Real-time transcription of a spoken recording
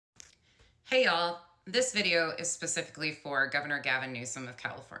Hey y'all, this video is specifically for Governor Gavin Newsom of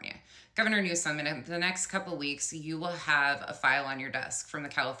California. Governor Newsom, in the next couple weeks, you will have a file on your desk from the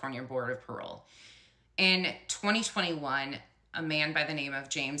California Board of Parole. In 2021, a man by the name of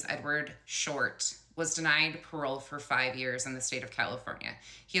James Edward Short was denied parole for 5 years in the state of California.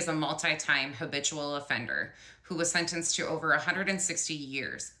 He is a multi-time habitual offender who was sentenced to over 160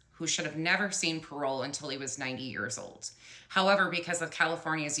 years, who should have never seen parole until he was 90 years old. However, because of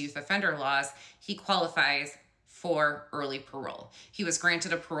California's youth offender laws, he qualifies for early parole. He was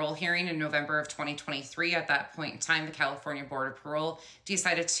granted a parole hearing in November of 2023. At that point in time, the California Board of Parole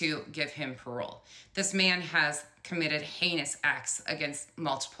decided to give him parole. This man has committed heinous acts against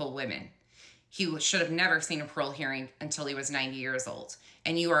multiple women. He should have never seen a parole hearing until he was 90 years old,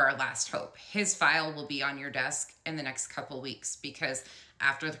 and you are our last hope. His file will be on your desk in the next couple weeks because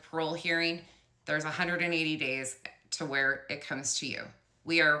after the parole hearing, there's 180 days to where it comes to you.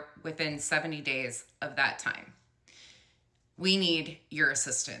 We are within 70 days of that time. We need your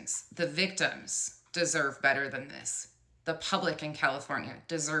assistance. The victims deserve better than this. The public in California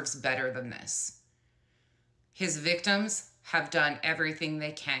deserves better than this. His victims have done everything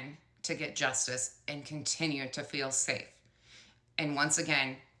they can to get justice and continue to feel safe. And once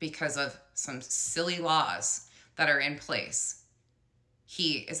again, because of some silly laws that are in place,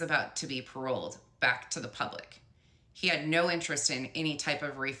 he is about to be paroled back to the public. He had no interest in any type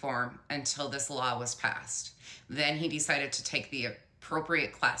of reform until this law was passed. Then he decided to take the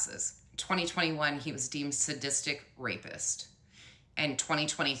appropriate classes. In 2021, he was deemed sadistic rapist. In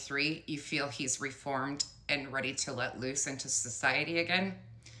 2023, you feel he's reformed and ready to let loose into society again?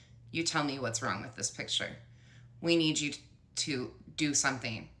 You tell me what's wrong with this picture. We need you to do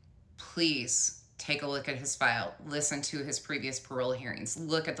something. Please take a look at his file, listen to his previous parole hearings,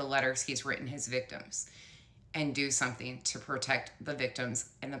 look at the letters he's written his victims, and do something to protect the victims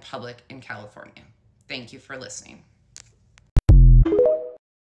and the public in California. Thank you for listening.